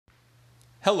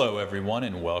Hello, everyone,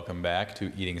 and welcome back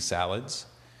to Eating Salads.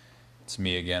 It's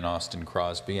me again, Austin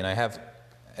Crosby, and I have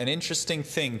an interesting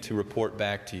thing to report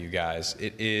back to you guys.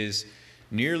 It is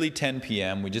nearly 10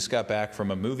 p.m. We just got back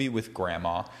from a movie with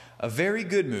Grandma, a very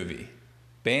good movie,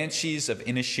 Banshees of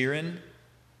Inisherin.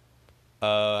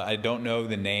 I don't know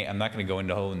the name. I'm not going to go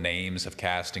into whole names of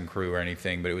cast and crew or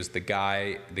anything, but it was the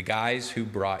guys who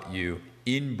brought you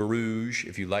In Bruges.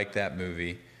 If you like that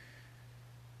movie.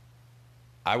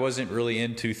 I wasn't really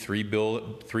into three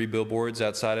billboards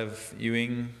outside of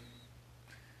Ewing,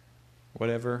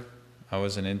 whatever. I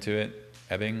wasn't into it.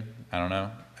 Ebbing, I don't know.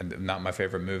 Not my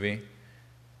favorite movie.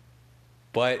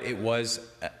 But it was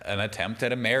an attempt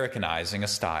at Americanizing a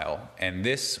style. And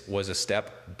this was a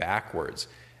step backwards.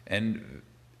 And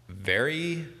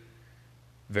very,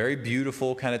 very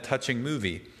beautiful, kind of touching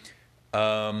movie.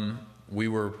 We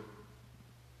were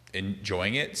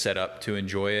enjoying it, set up to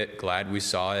enjoy it, glad we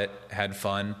saw it, had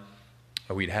fun.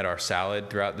 We'd had our salad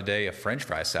throughout the day, a French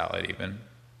fry salad even.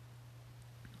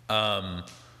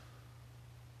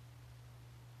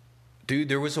 Dude,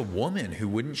 there was a woman who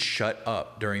wouldn't shut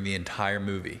up during the entire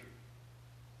movie.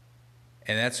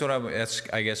 And that's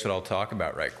I guess what I'll talk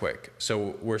about right quick.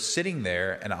 So we're sitting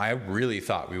there, and I really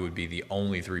thought we would be the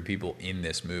only three people in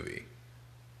this movie.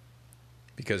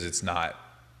 Because it's not,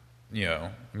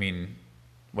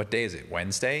 what day is it?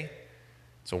 Wednesday?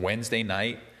 It's a Wednesday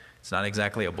night. It's not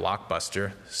exactly a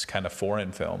blockbuster. It's kind of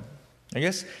foreign film. I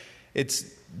guess it's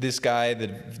this guy,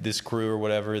 this crew or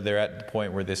whatever, they're at the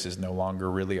point where this is no longer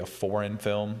really a foreign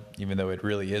film, even though it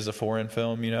really is a foreign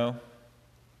film,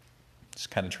 It's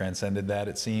kind of transcended that,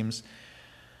 it seems.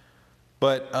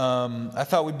 But I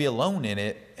thought we'd be alone in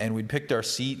it, and we'd picked our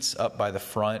seats up by the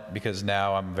front because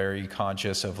now I'm very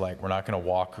conscious of, we're not going to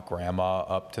walk Grandma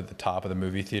up to the top of the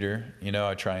movie theater.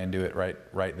 I try and do it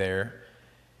right there.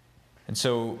 And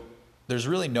so there's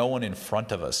really no one in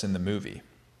front of us in the movie.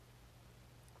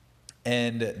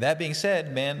 And that being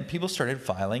said, man, people started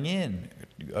filing in.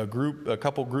 A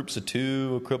couple groups of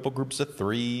two, a couple groups of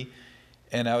three.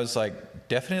 And I was,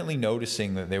 definitely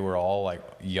noticing that they were all,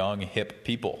 young, hip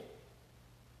people.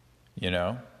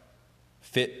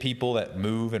 Fit people that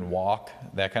move and walk,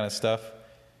 that kind of stuff.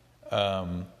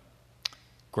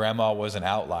 Grandma was an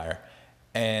outlier.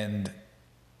 And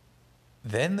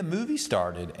then the movie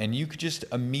started, and you could just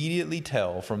immediately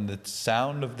tell from the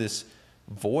sound of this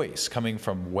voice coming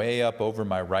from way up over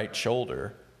my right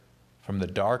shoulder, from the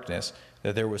darkness,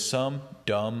 that there was some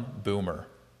dumb boomer.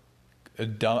 I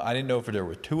didn't know if there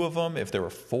were two of them, if there were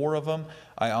four of them.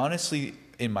 I honestly,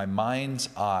 in my mind's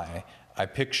eye, I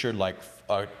pictured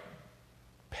a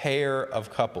pair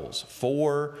of couples,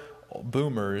 four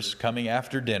boomers coming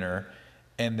after dinner,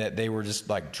 and that they were just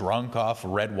drunk off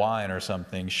red wine or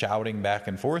something, shouting back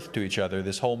and forth to each other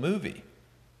this whole movie.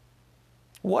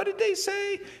 What did they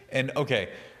say? And okay,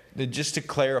 just to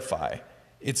clarify,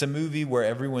 it's a movie where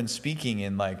everyone's speaking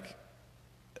in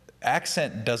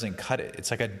accent doesn't cut it.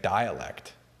 It's like a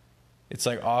dialect. It's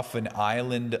off an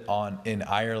island in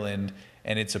Ireland,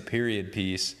 and it's a period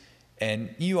piece.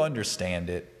 And you understand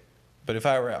it. But if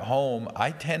I were at home, I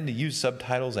tend to use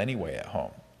subtitles anyway at home,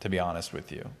 to be honest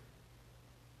with you.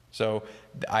 So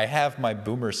I have my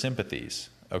boomer sympathies,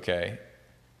 okay?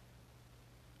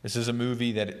 This is a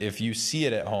movie that if you see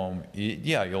it at home,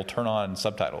 you'll turn on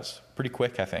subtitles pretty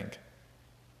quick, I think.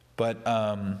 But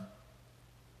I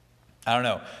don't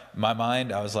know. In my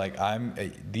mind, I was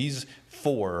these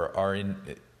four are in...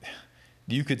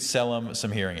 You could sell them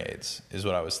some hearing aids, is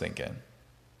what I was thinking.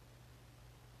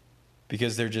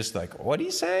 Because they're just what do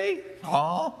you say?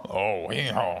 Huh? Oh,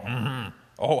 yeah. Mm-hmm.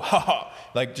 Oh, ha,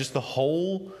 ha. Just the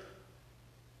whole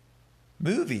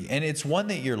movie. And it's one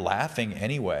that you're laughing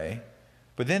anyway.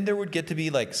 But then there would get to be,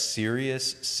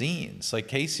 serious scenes. Like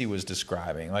Casey was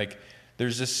describing.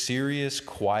 There's a serious,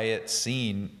 quiet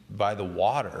scene by the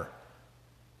water.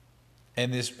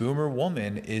 And this boomer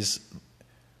woman is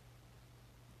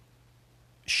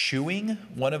shooing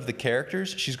one of the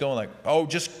characters. She's going oh,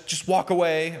 just walk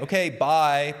away. Okay,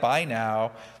 bye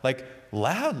now.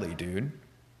 Loudly, dude.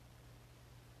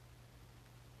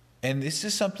 And this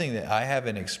is something that I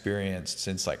haven't experienced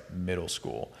since middle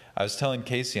school. I was telling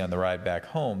Casey on the ride back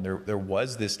home, there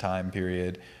was this time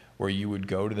period where you would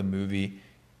go to the movie,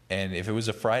 and if it was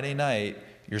a Friday night,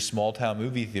 your small town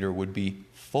movie theater would be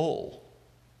full.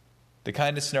 The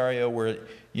kind of scenario where,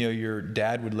 your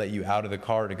dad would let you out of the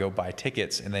car to go buy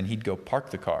tickets, and then he'd go park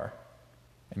the car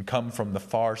and come from the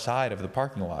far side of the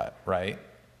parking lot, right?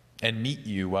 And meet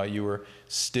you while you were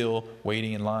still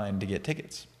waiting in line to get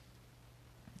tickets.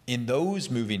 In those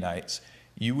movie nights,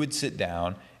 you would sit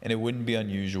down, and it wouldn't be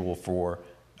unusual for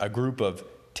a group of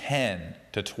 10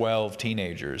 to 12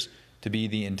 teenagers to be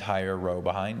the entire row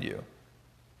behind you.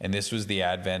 And this was the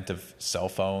advent of cell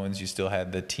phones. You still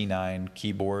had the T9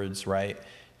 keyboards, right?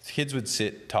 Kids would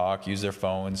sit, talk, use their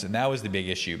phones, and that was the big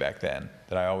issue back then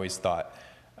that I always thought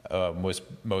was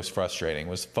most frustrating,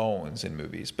 was phones in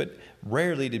movies. But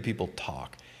rarely did people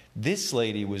talk. This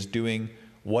lady was doing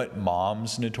what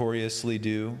moms notoriously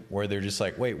do, where they're just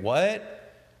like, wait,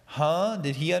 what? Huh?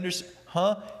 Did he understand?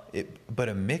 Huh? But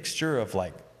a mixture of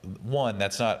like, one,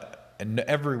 that's not, and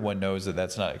everyone knows that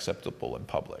that's not acceptable in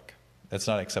public. That's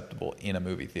not acceptable in a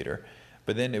movie theater.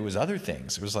 But then it was other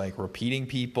things. It was like repeating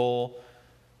people.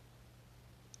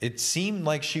 It seemed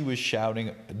like she was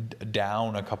shouting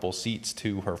down a couple seats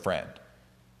to her friend.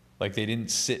 Like they didn't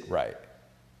sit right.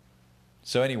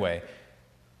 So anyway,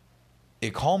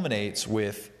 it culminates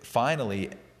with finally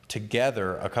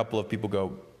together a couple of people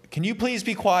go, can you please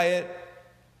be quiet?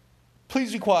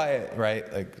 Please be quiet,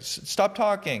 right? Like stop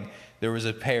talking. There was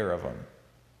a pair of them.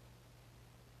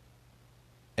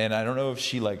 And I don't know if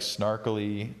she like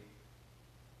snarkily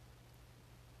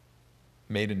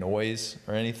made a noise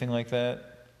or anything like that.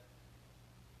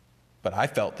 But I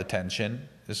felt the tension.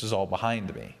 This was all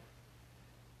behind me.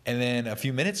 And then a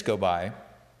few minutes go by,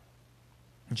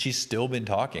 and she's still been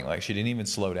talking. Like she didn't even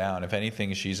slow down. If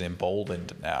anything, she's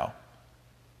emboldened now.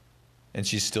 And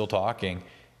she's still talking.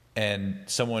 And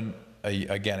someone,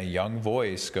 again, a young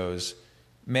voice goes,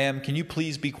 ma'am, can you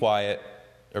please be quiet?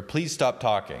 Or please stop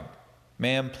talking.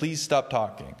 Ma'am, please stop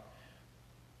talking.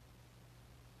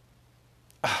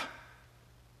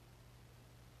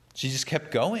 She just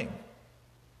kept going.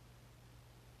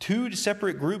 2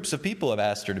 separate groups of people have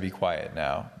asked her to be quiet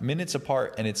now, minutes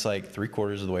apart, and it's like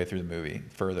 3/4 of the way through the movie,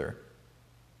 further.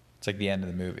 It's like the end of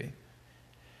the movie.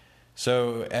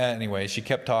 So anyway, she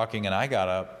kept talking, and I got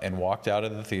up and walked out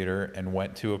of the theater and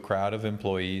went to a crowd of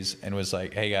employees and was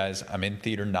like, hey guys, I'm in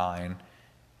theater 9,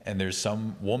 and there's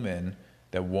some woman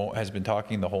that has been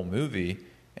talking the whole movie,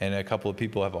 and a couple of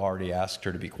people have already asked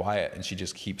her to be quiet, and she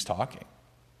just keeps talking.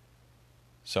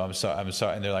 So I'm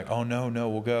sorry, and they're like, oh no,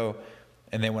 we'll go.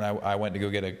 And then when I went to go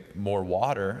get more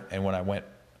water, and when I went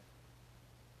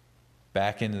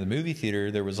back into the movie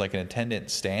theater, there was like an attendant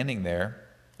standing there,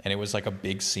 and it was like a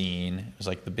big scene. It was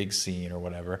like the big scene or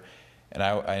whatever.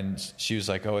 And she was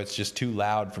like, oh, it's just too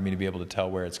loud for me to be able to tell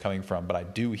where it's coming from, but I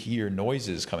do hear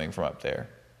noises coming from up there.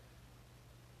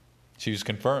 She was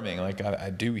confirming, like, I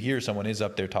do hear someone is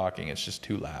up there talking. It's just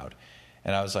too loud.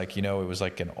 And I was like, it was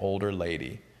like an older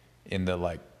lady in the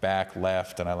like back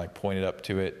left, and I like pointed up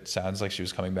to it. Sounds like she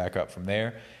was coming back up from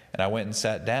there. And I went and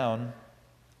sat down,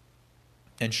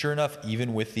 and sure enough,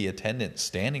 even with the attendant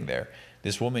standing there,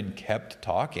 this woman kept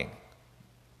talking.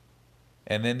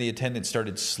 And then the attendant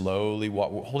started slowly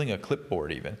holding a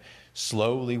clipboard even,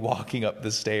 slowly walking up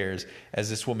the stairs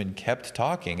as this woman kept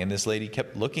talking, and this lady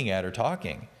kept looking at her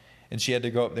talking. And she had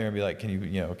to go up there and be like, can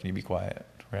you be quiet?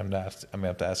 I'm going to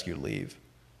have to ask you to leave.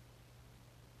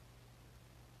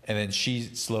 And then she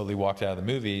slowly walked out of the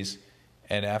movies,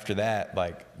 and after that,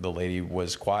 like, the lady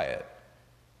was quiet.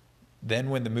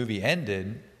 Then when the movie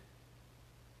ended,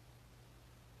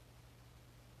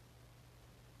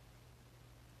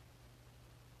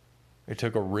 it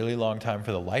took a really long time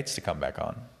for the lights to come back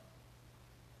on.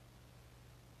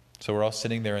 So we're all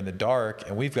sitting there in the dark,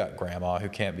 and we've got grandma who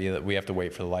can't be, we have to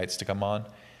wait for the lights to come on.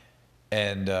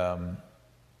 And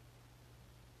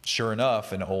sure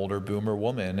enough, an older boomer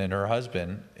woman and her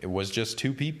husband, it was just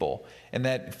 2 people. And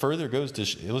that further goes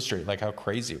to illustrate like how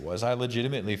crazy it was. I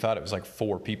legitimately thought it was like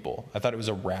 4 people. I thought it was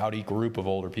a rowdy group of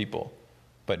older people.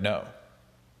 But no,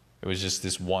 it was just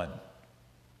this one,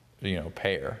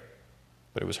 pair.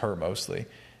 But it was her mostly.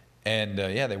 And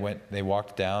they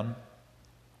walked down.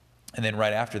 And then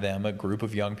right after them, a group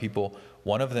of young people,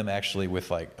 one of them actually with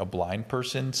like a blind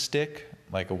person stick,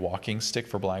 like a walking stick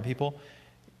for blind people.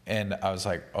 And I was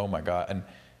like, oh my God. And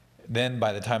then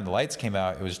by the time the lights came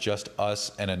out, it was just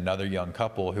us and another young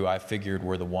couple who I figured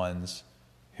were the ones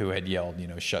who had yelled,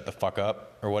 shut the fuck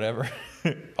up or whatever.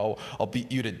 I'll beat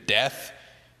you to death.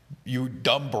 You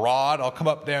dumb broad. I'll come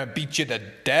up there and beat you to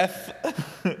death.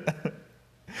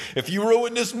 If you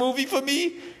ruin this movie for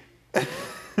me.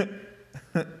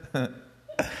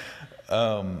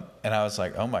 And I was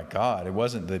like, oh my God, it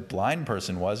wasn't the blind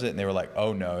person, was it? And they were like,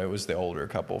 oh no, it was the older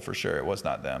couple for sure. It was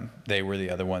not them. They were the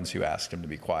other ones who asked him to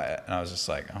be quiet. And I was just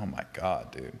like, oh my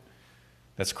God, dude,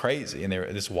 that's crazy. And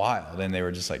it's wild. And they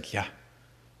were just like, yeah,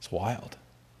 it's wild.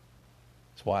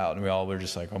 It's wild. And we all were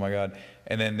just like, oh my God.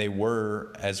 And then they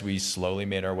were, as we slowly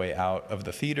made our way out of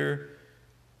the theater,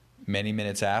 many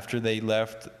minutes after they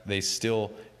left, they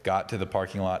still got to the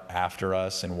parking lot after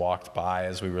us and walked by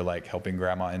as we were like helping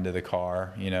grandma into the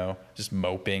car, just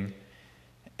moping.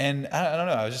 And I don't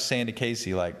know. I was just saying to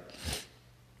Casey, like,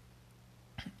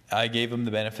 I gave him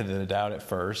the benefit of the doubt at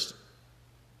first,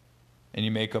 and you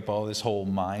make up all this whole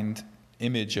mind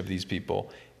image of these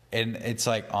people, and it's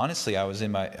like, honestly, I was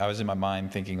in my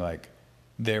mind thinking, like,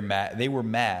 they're mad. They were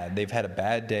mad. They've had a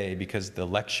bad day because the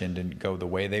election didn't go the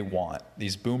way they want.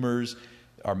 These boomers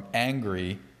are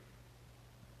angry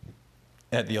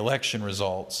at the election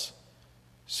results.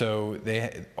 So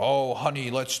oh, honey,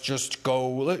 let's just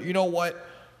go. You know what?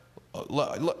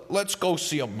 Let's go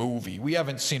see a movie. We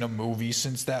haven't seen a movie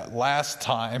since that last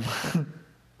time.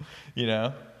 You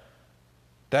know?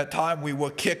 That time we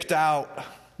were kicked out.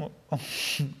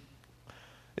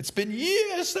 It's been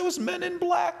years. That was Men in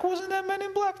Black. Wasn't that Men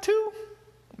in Black too?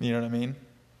 You know what I mean?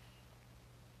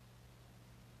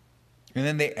 And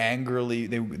then they angrily,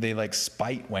 they like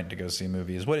spite went to go see a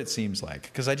movie is what it seems like.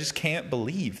 Because I just can't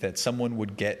believe that someone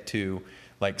would get to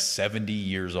like 70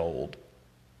 years old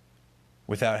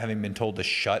without having been told to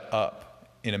shut up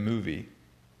in a movie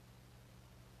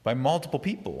by multiple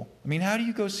people. I mean, how do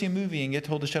you go see a movie and get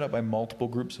told to shut up by multiple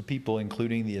groups of people,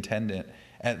 including the attendant,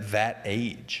 at that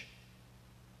age?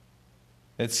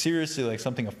 It's seriously like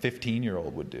something a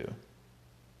 15-year-old would do.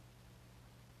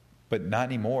 But not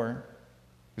anymore.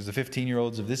 Because the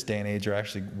 15-year-olds of this day and age are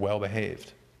actually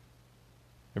well-behaved.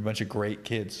 They're a bunch of great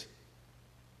kids.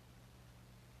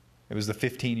 It was the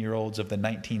 15-year-olds of the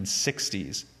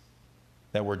 1960s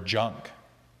that were junk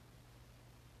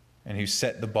and who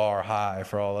set the bar high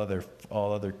for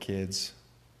all other kids.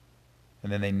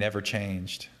 And then they never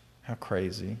changed. How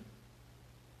crazy.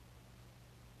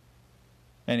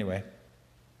 Anyway.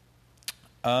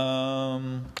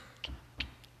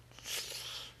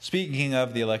 Speaking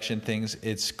of the election things,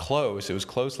 it's close. It was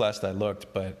close last I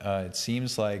looked, but it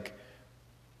seems like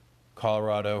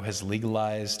Colorado has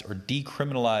legalized or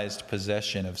decriminalized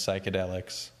possession of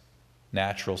psychedelics,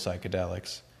 natural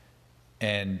psychedelics,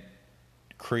 and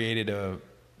created a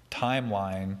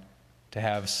timeline to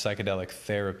have psychedelic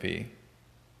therapy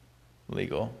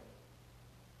legal.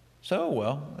 So,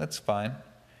 well, that's fine.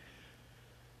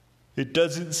 It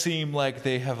doesn't seem like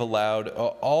they have allowed...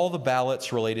 all the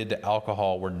ballots related to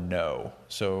alcohol were no.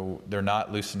 So they're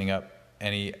not loosening up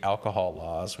any alcohol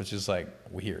laws, which is, like,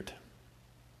 weird.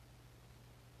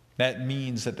 That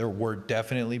means that there were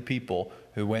definitely people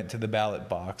who went to the ballot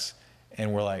box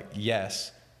and were like,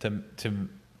 yes to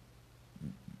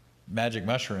magic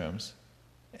mushrooms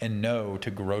and no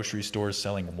to grocery stores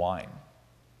selling wine.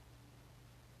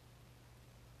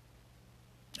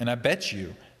 And I bet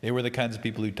you they were the kinds of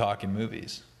people who talk in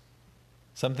movies.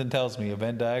 Something tells me a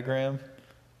Venn diagram.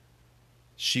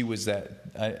 She was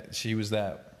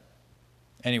that.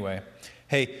 Anyway,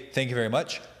 hey, thank you very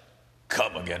much.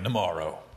 Come again tomorrow.